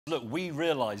Look, we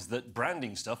realised that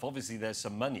branding stuff, obviously there's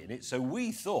some money in it, so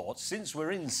we thought, since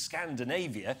we're in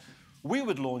Scandinavia, we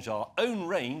would launch our own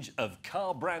range of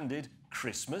car-branded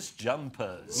Christmas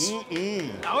jumpers.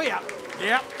 Oh, yeah.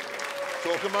 Yeah.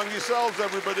 Talk among yourselves,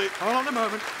 everybody. Hold on a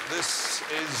moment. This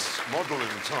is modelling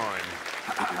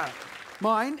time.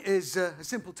 Mine is a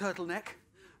simple turtleneck,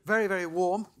 very, very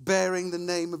warm, bearing the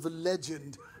name of a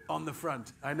legend on the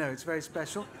front. I know, it's very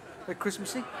special. Very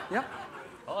Christmassy. Yep.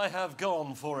 I have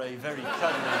gone for a very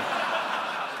cuddly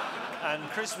and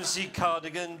Christmassy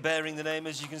cardigan bearing the name,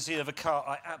 as you can see, of a car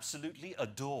I absolutely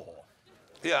adore.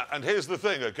 Yeah, and here's the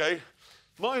thing, OK?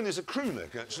 Mine is a crew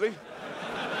neck, actually.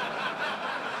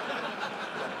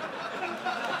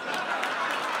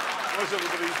 Where's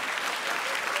everybody?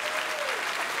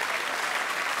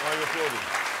 Why are you applauding?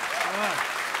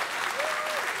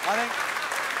 I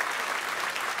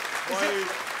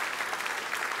think...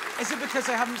 Is it because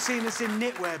I haven't seen this in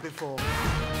knitwear before?